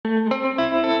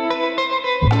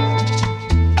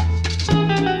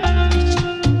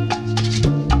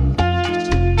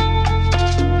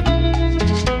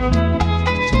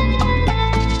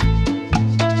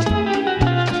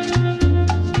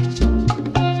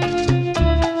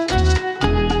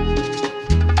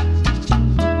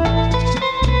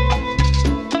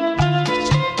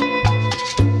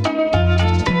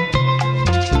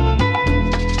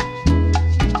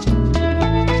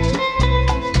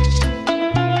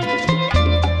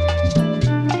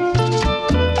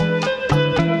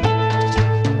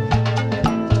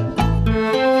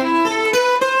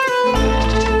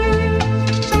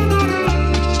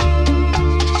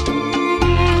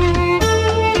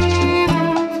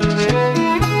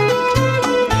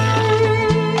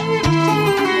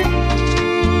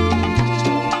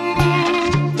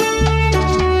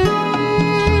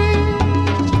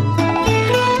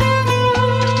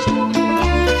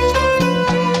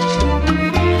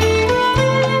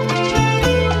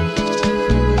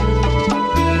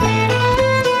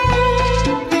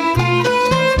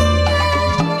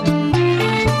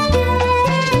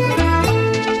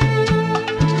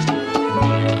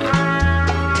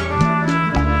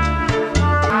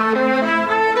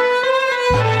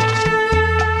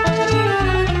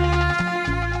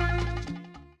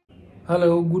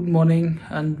good morning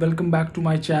and welcome back to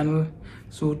my channel.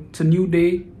 So it's a new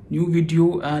day, new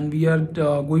video, and we are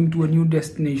going to a new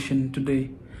destination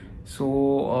today.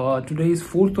 So today is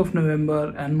 4th of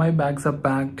November and my bags are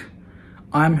packed.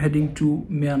 I'm heading to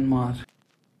Myanmar.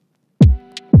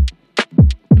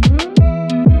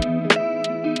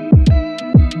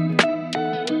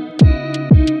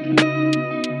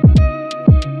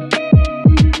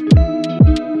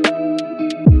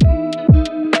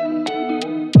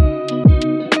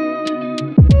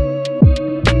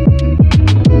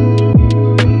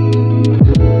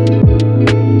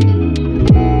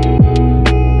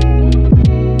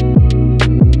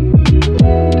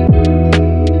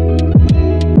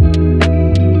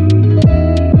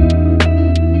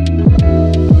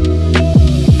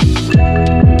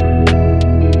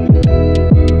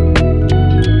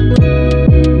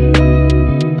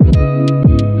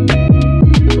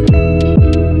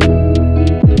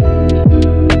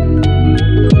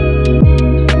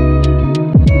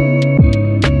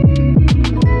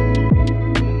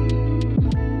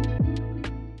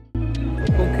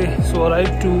 So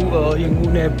arrived to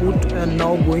Yangon airport and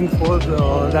now going for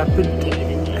rapid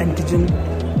antigen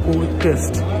COVID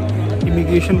test.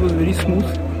 Immigration was very smooth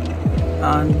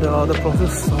and the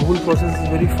whole process is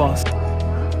very fast.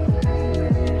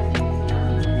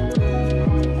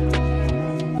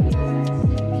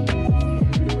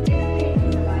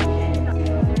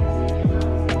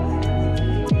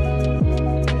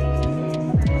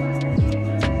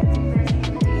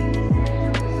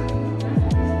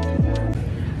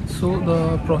 So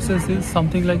the process is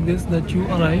something like this, that you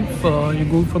arrive, you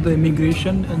go for the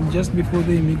immigration, and just before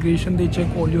the immigration they check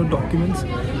all your documents,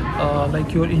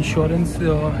 like your insurance.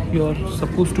 You're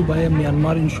supposed to buy a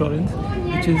Myanmar insurance,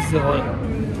 which is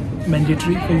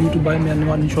mandatory for you to buy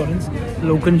Myanmar insurance.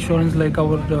 Local insurance like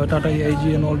our Tata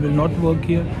AIG and all will not work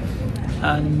here.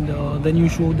 And then you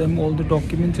show them all the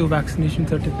documents, your vaccination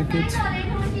certificates,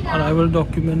 arrival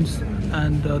documents,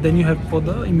 and then you have for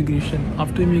the immigration.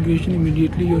 After immigration,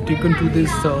 immediately you're taken to this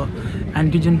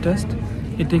antigen test.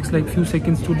 It takes like few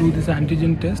seconds to do this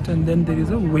antigen test, and then there is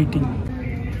a waiting.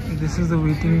 This is the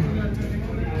waiting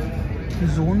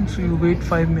zone, so you wait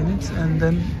 5 minutes, and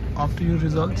then after your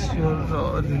results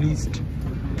you're released,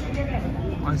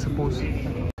 I suppose.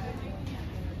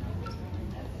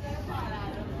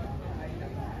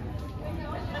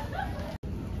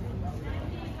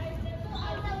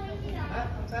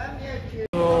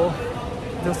 So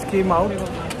just came out,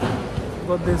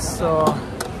 got this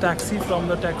taxi from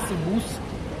the taxi booth.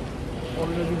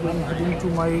 Already heading to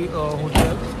my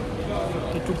hotel.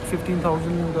 It took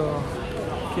 15,000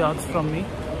 yards from me.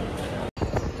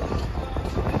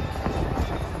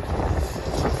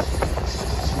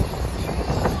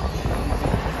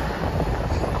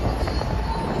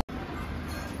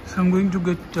 So I'm going to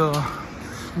get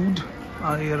food.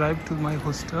 I arrived to my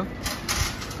hostel.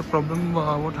 The problem,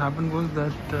 what happened was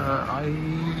that I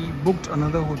booked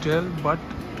another hotel, but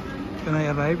when I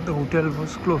arrived the hotel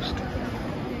was closed.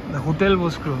 The hotel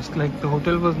was closed, like the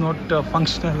hotel was not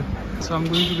functional. So I'm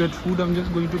going to get food. I'm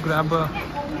just going to grab a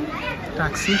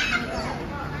taxi.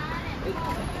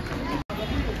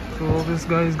 So this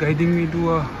guy is guiding me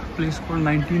to a place called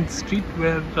 19th Street,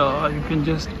 where you can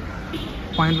just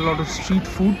find a lot of street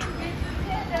food.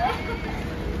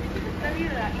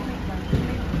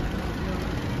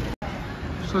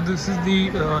 So this is the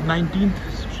 19th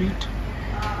Street,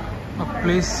 a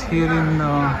place here in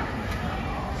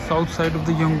south side of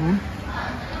the Yangon,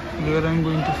 where I'm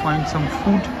going to find some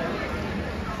food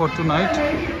for tonight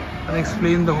and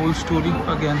explain the whole story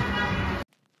again.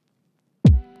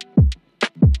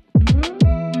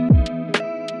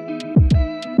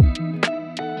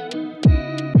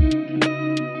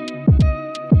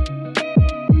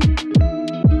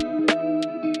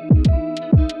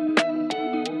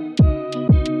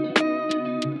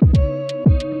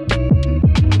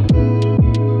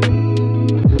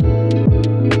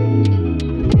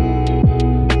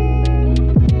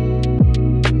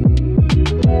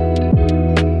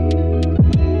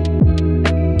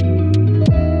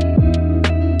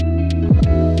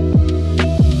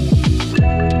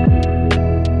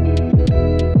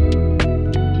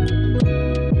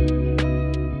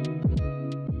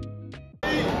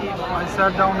 I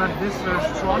sat down at this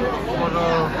restaurant for a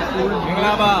cold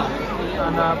meal,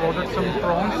 and I've ordered some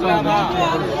prawns, some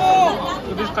vegetables.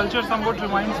 So this culture somewhat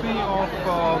reminds me of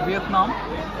Vietnam,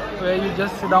 where you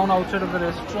just sit down outside of the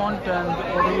restaurant and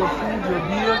order your food, your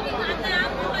beer.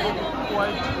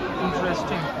 Quite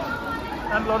interesting,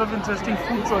 and a lot of interesting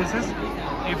food choices.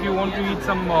 If you want to eat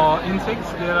some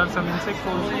insects, there are some insects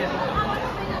also.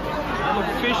 But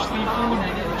fish, seafood,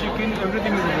 chicken,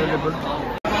 everything is available.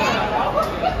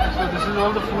 This is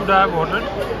all the food I have ordered.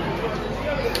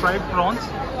 Fried prawns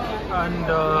and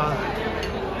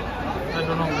I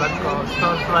don't know, like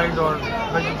stir fried or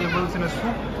vegetables in a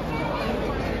soup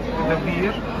with a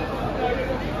beer.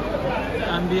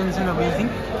 Ambience is amazing.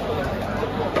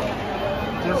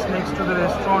 Just next to the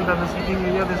restaurant and the seating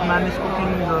area, this man is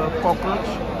cooking cockroach.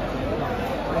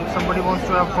 If somebody wants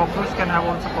to have cockroach, can have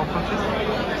also cockroaches.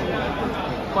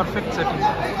 Perfect setting.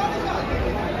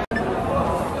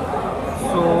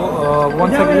 So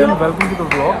once again, welcome to the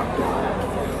vlog,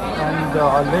 and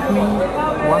let me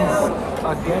once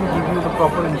again give you the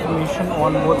proper information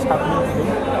on what's happening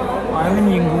today. I am in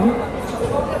Yangon,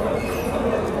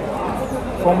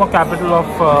 former capital of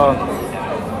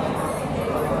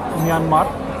Myanmar.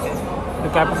 The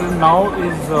capital now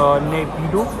is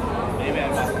Naypyidaw.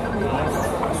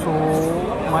 So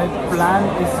my plan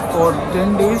is for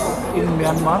 10 days in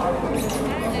Myanmar.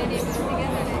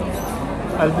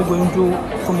 I'll be going to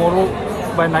tomorrow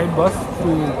by night bus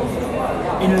to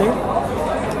Inlelake,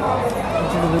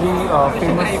 which is a very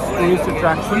famous tourist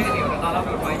attraction.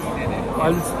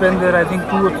 I'll spend there I think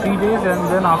 2 or 3 days, and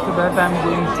then after that I'm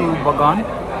going to Bagan.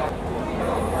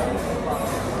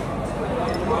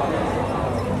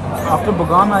 After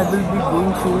Bagan I will be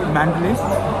going to Mandalay,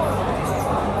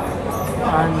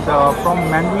 and from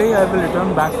Mandalay I will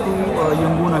return back to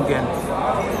Yangon again.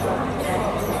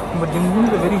 But Yangon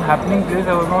is a very happening place.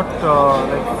 I was not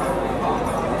like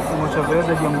so much aware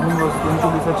that Yangon was going to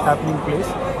be such happening place,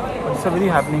 but it's a very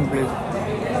happening place.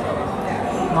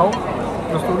 Now,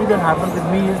 the story that happened with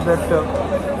me is that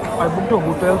I booked a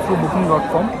hotel through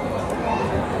booking.com,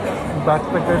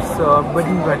 backpackers bed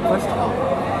and breakfast,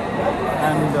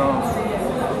 and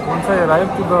once I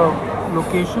arrived to the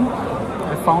location,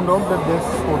 I found out that this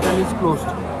hotel is closed,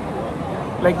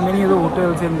 like many other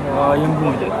hotels in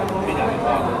Yangon,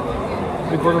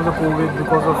 because of the COVID,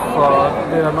 because of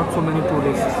there are not so many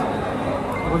tourists.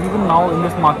 Because even now in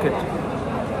this market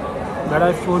that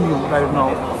I've shown you right now,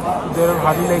 there are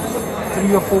hardly like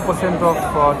 3 or 4% of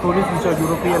tourists which are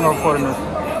European or foreigners.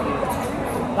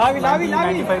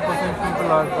 90-95%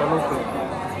 people are local.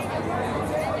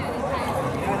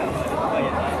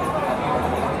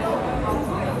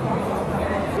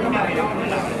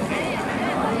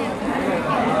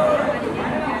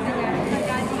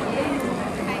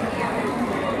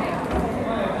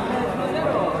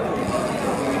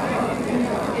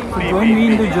 Join me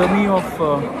in the journey of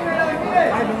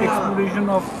exploration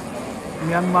of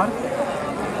Myanmar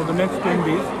for the next 10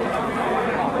 days.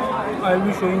 I will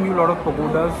be showing you a lot of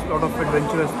pagodas, a lot of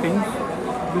adventurous things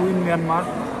to do in Myanmar,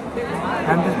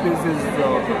 and this place is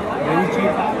very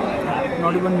cheap.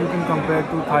 Not even you can compare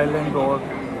to Thailand or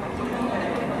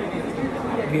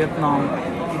Vietnam.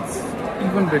 It's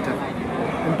even better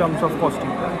in terms of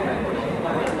costing.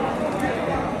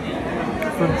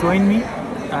 So join me,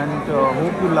 and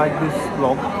hope you like this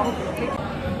vlog.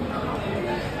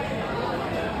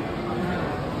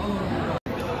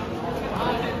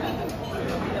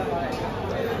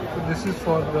 So this is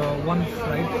for one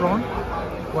fried prawn,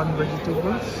 one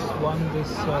vegetables, one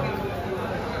this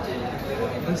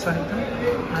item,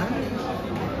 and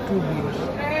 2 beers.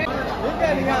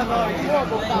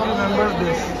 Remember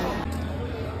this.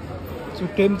 So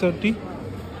 10:30,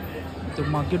 the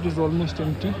market is almost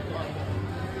empty.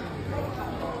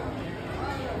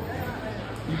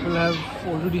 People have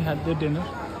already had their dinner.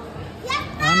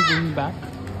 I'm going back.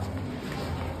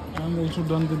 I'm also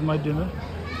done with my dinner.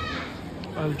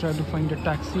 I'll try to find a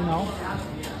taxi now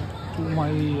to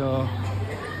my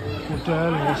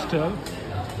hostel.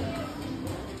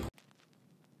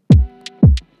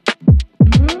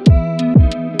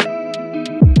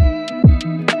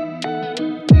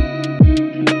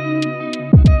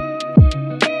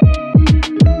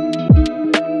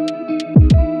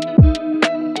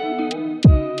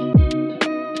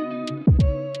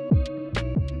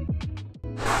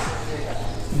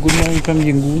 Good morning from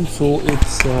Yangon. So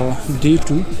it's day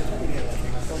 2,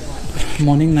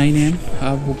 morning 9 AM.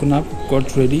 I've woken up,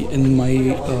 got ready in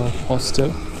my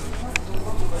hostel.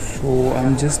 So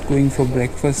I'm just going for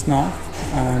breakfast now,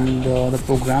 and the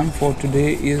program for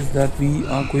today is that we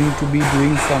are going to be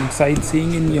doing some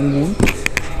sightseeing in Yangon,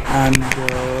 and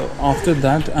after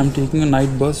that I'm taking a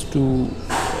night bus to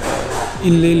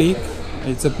Inlelake.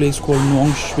 It's a place called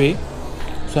Nong Shwe.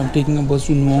 So I'm taking a bus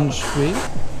to Nong Shwe.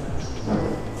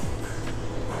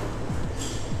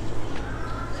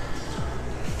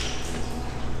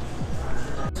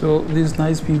 So these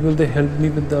nice people, they helped me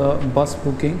with the bus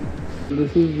booking.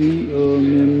 This is the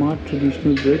Myanmar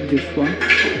traditional bread, this one.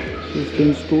 This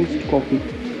French toast, coffee.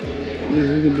 This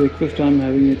is the breakfast I'm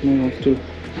having at my hostel.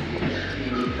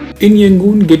 In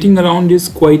Yangon, getting around is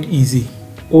quite easy.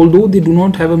 although they do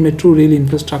not have a metro rail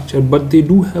infrastructure, but they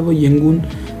do have a Yangon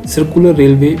circular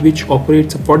railway which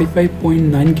operates a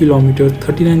 45.9 kilometer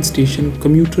 39 station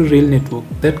commuter rail network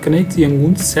that connects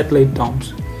Yangon's satellite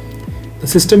towns. The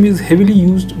system is heavily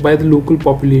used by the local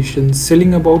population,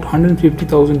 selling about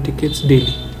 150,000 tickets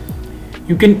daily.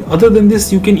 Other than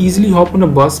this, you can easily hop on a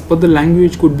bus, but the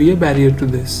language could be a barrier to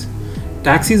this.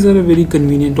 Taxis are a very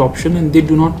convenient option and they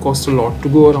do not cost a lot to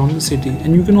go around the city,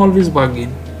 and you can always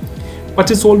bargain. But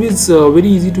it's always very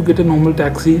easy to get a normal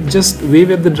taxi, just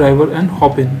wave at the driver and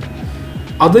hop in.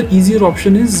 Other easier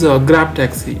option is Grab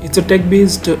Taxi. It's a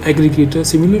tech-based aggregator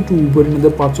similar to Uber in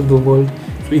other parts of the world.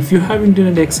 So if you have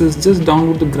internet access, just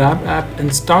download the Grab app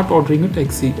and start ordering a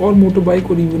taxi or motorbike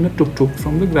or even a tuk-tuk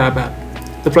from the Grab app.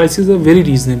 The prices are very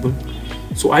reasonable.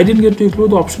 So I didn't get to explore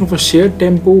the option of a shared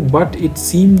tempo, but it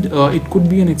seemed it could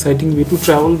be an exciting way to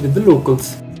travel with the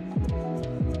locals.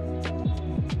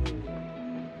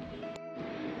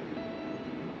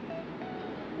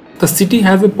 The city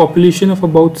has a population of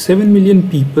about 7 million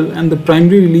people, and the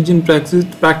primary religion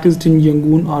practiced in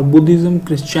Yangon are Buddhism,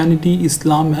 Christianity,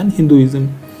 Islam and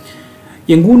Hinduism.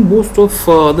 Yangon boasts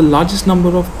of the largest number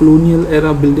of colonial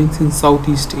era buildings in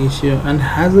Southeast Asia and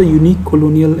has a unique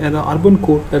colonial era urban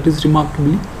core that is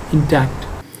remarkably intact.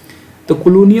 The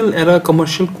colonial era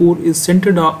commercial core is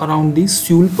centered around the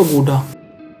Sule Pagoda.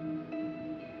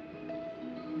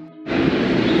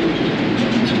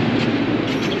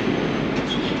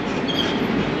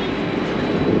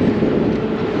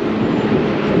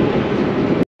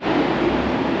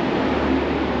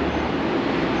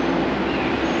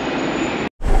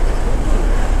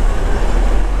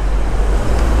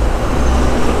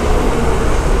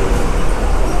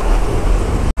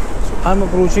 I'm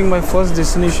approaching my first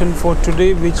destination for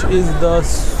today, which is the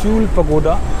Sule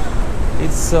Pagoda.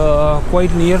 It's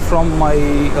quite near from my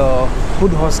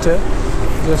hood hostel,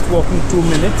 just walking 2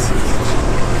 minutes.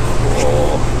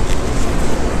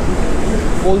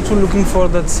 Also looking for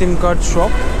that SIM card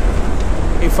shop.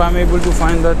 If I'm able to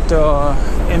find that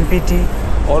MPT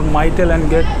or Mytel and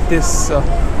get this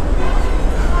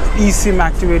eSIM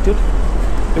activated,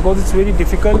 because it's very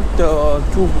difficult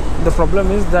the problem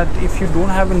is that if you don't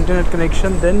have internet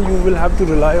connection, then you will have to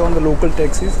rely on the local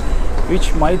taxis,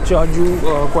 which might charge you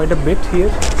quite a bit here.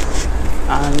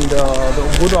 And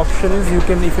the good option is, you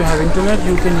can, if you have internet,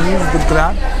 you can use the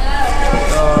Grab,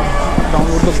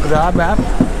 download the Grab app,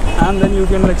 and then you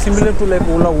can, like, similar to like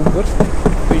Ola, Uber,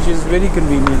 which is very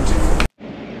convenient.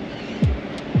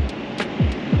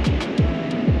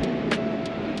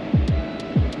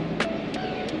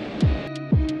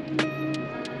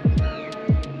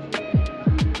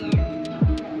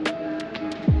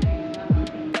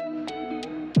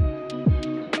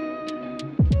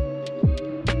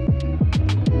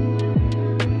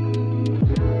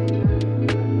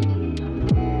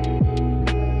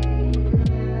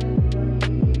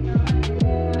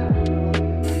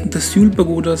 The Sule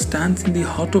Pagoda stands in the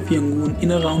heart of Yangon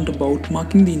in a roundabout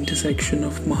marking the intersection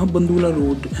of Mahabandula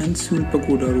Road and Sule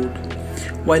Pagoda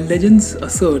Road. While legends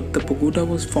assert the pagoda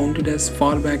was founded as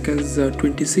far back as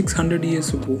 2600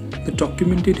 years ago, the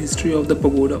documented history of the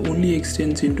pagoda only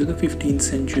extends into the 15th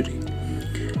century.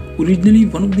 Originally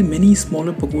one of the many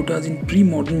smaller pagodas in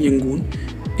pre-modern Yangon,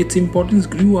 its importance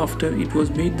grew after it was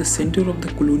made the center of the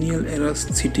colonial era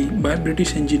city by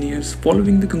British engineers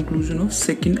following the conclusion of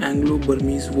Second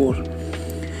Anglo-Burmese War.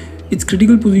 Its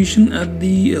critical position at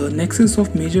the nexus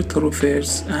of major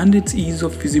thoroughfares and its ease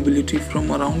of visibility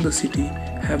from around the city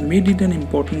have made it an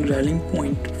important rallying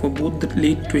point for both the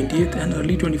late 20th and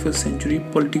early 21st century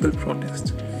political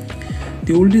protests.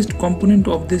 The oldest component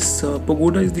of this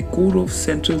pagoda is the core of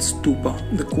central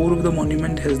stupa. The core of the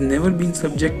monument has never been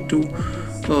subject to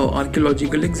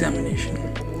archaeological examination.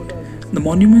 The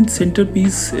monument's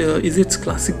centerpiece is its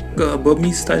classic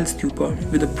Burmese style stupa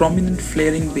with a prominent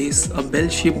flaring base, a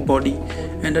bell-shaped body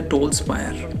and a tall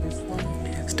spire.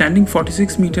 Standing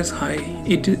 46 meters high,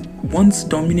 it once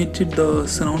dominated the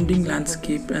surrounding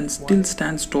landscape and still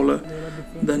stands taller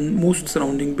than most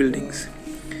surrounding buildings.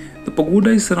 The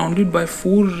pagoda is surrounded by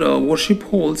 4 worship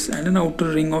halls and an outer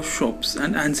ring of shops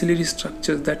and ancillary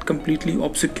structures that completely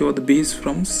obscure the base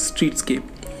from streetscape.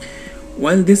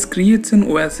 While this creates an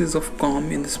oasis of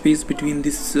calm in the space between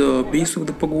this base of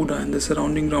the pagoda and the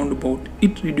surrounding roundabout,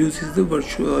 it reduces the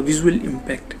visual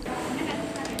impact.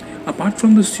 Apart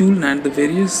from the Sule Nat, the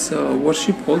various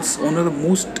worship halls honor the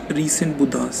most recent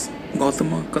Buddhas,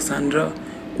 Gautama, Cassandra,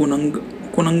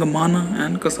 Konangamana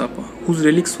and Kassapa, whose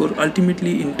relics were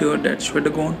ultimately interred at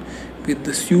Ynagon with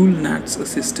the Sule Nat's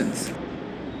assistance.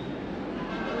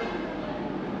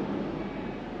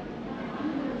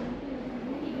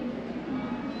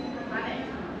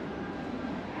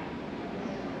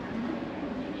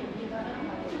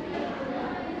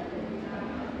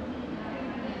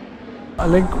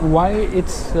 Like why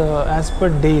it's as per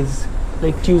days,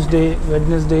 like Tuesday,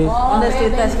 Wednesday. Wednesday,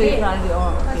 Thursday, Friday.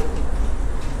 Oh, okay.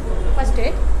 First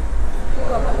day.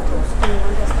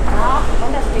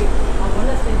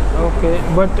 Okay,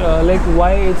 but like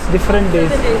why it's different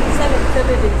days?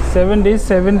 7 days,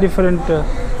 7 different.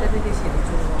 Okay.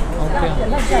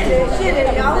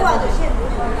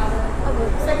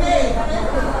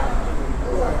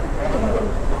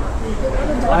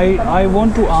 I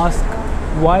want to ask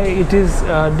why it is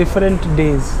different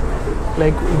days,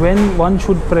 like when one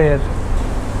should prayer.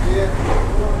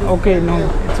 Okay, no,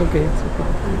 it's okay, it's okay,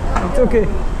 it's okay.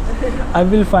 I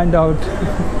will find out.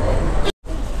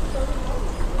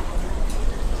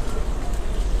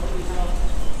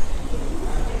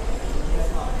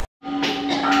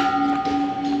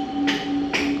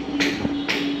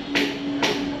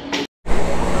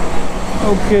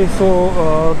 Okay,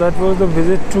 so that was the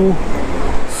visit to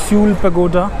Sule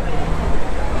Pagoda,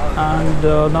 and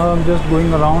now I'm just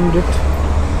going around it.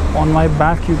 On my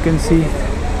back you can see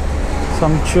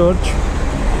some church,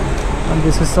 and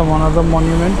this is some another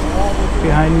monument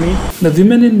behind me. The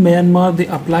women in Myanmar, they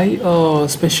apply a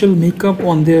special makeup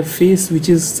on their face which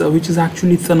is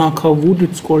actually thanaka wood.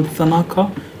 It's called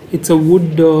thanaka. It's a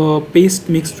wood paste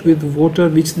mixed with water,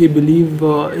 which they believe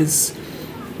is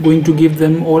going to give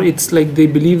them, or it's like they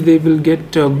believe they will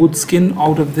get good skin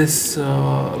out of this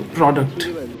product.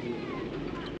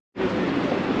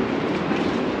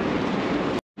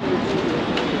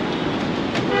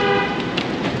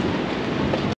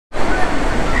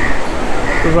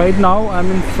 Right now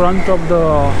I'm in front of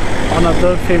the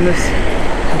another famous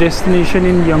destination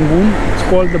in Yangon. It's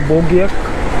called the Bogyoke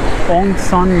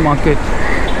Aung Market,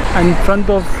 and in front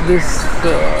of this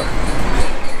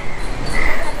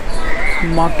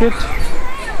market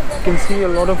you can see a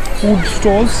lot of food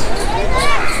stalls,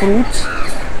 fruits,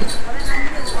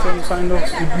 some kind of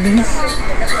idlis.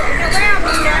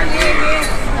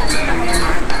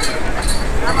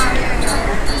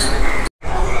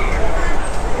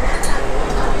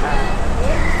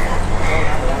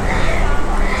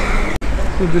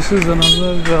 So this is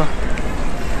another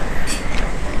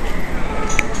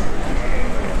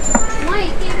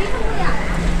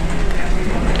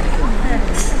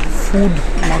food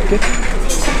market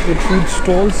with food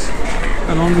stalls,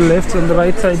 and on the left and the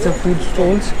right sides are food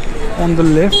stalls. On the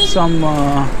left some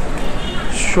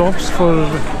shops for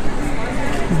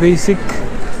basic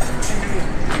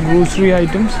grocery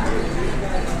items.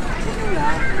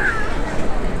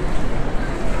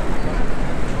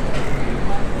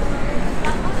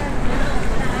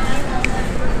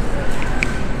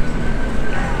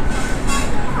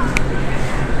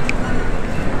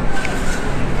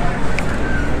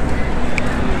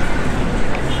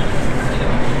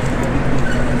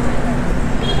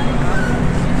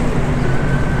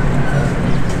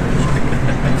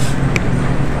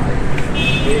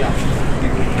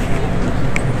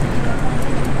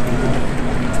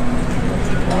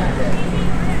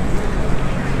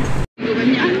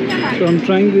 So I'm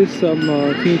trying this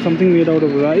something made out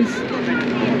of rice.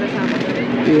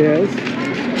 Yes.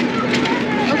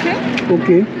 Okay.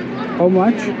 Okay. How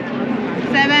much?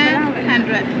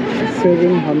 700.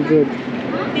 700.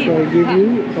 So I give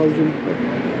you 1,000.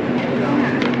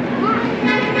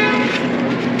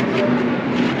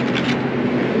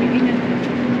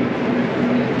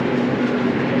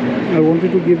 I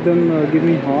wanted to give them give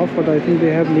me half, but I think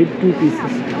they have made 2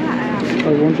 pieces.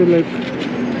 I wanted like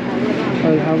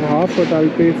I'll have half, but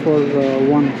I'll pay for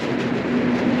 1.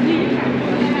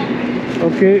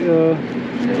 Okay,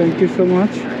 thank you so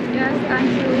much. Yes, thank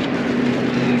you.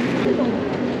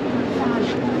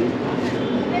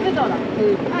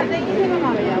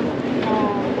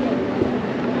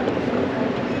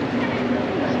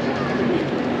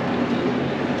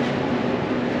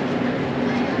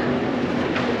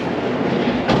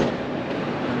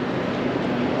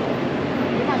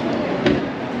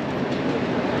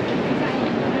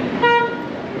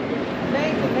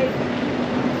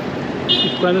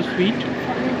 It's kind of sweet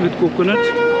with coconut.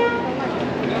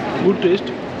 Good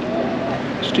taste.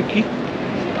 Sticky.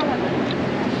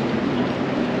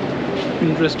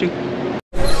 Interesting.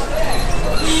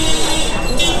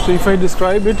 So if I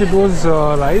describe it, it was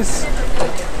rice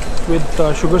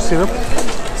with sugar syrup,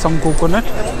 some coconut,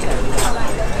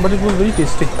 but it was very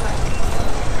tasty.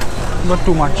 Not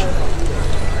too much.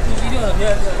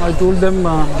 I told them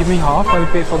give me half,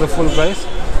 I'll pay for the full price.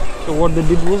 So what they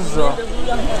did was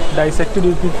dissected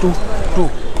it into 2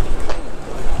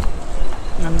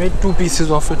 and made 2 pieces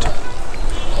of it.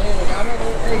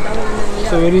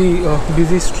 It's a very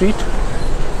busy street,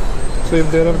 so if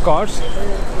there are cars,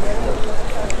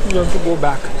 you have to go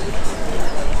back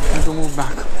and to move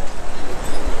back.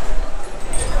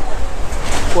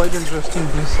 quite interesting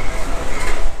place.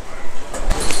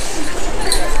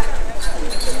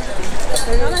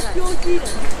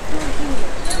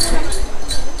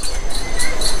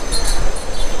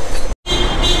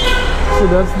 So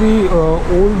that's the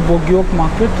old Bogyoke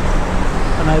market,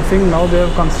 and I think now they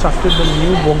have constructed the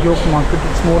new Bogyoke market.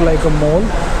 It's more like a mall.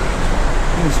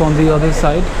 It's on the other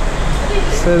side.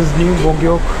 It says new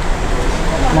Bogyoke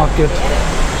market.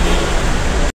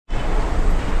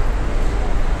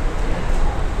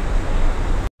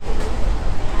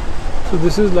 So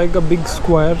this is like a big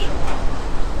square,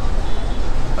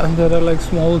 and there are like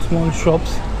small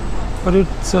shops, but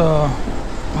it's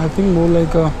I think more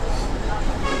like a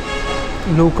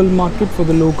local market for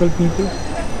the local people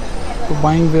for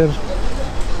buying their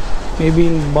maybe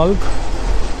in bulk.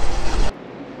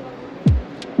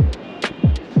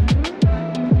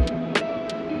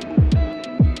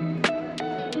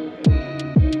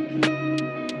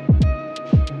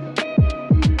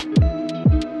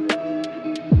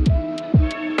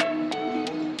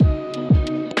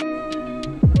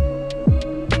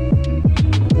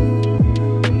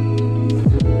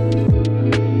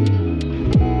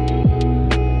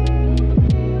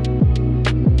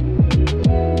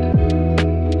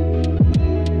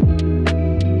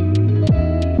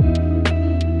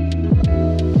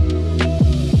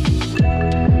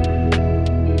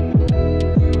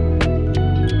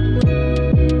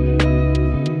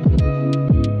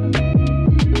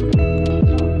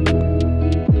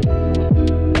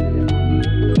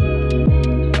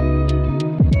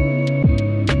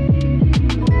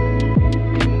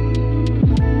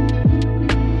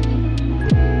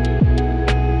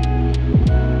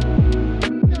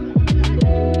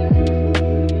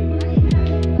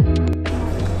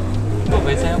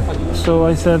 So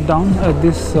I sat down at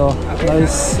this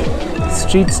nice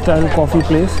street style coffee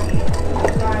place.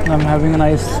 I'm having a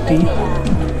nice tea.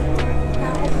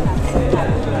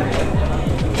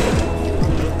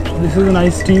 This is a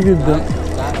nice tea with the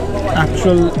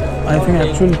actual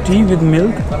tea with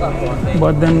milk,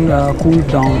 but then cooled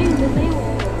down.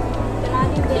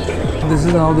 This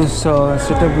is how this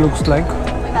setup looks like.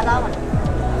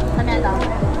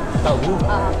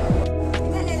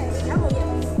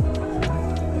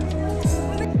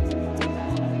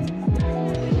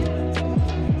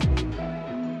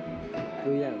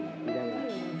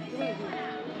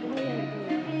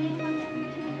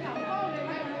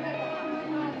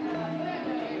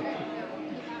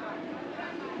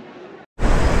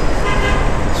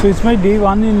 So it's my day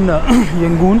one in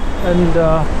Yangon, and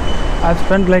I've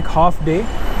spent like half day,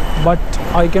 but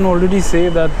I can already say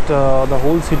that the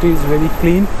whole city is very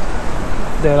clean.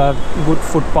 There are good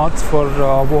footpaths for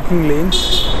walking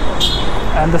lanes,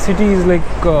 and the city is like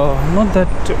not that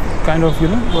kind of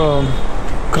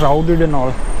crowded and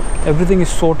all. Everything is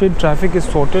sorted, traffic is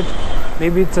sorted.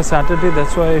 Maybe it's a Saturday,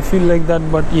 that's why I feel like that,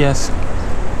 but yes,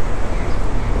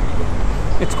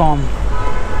 it's calm.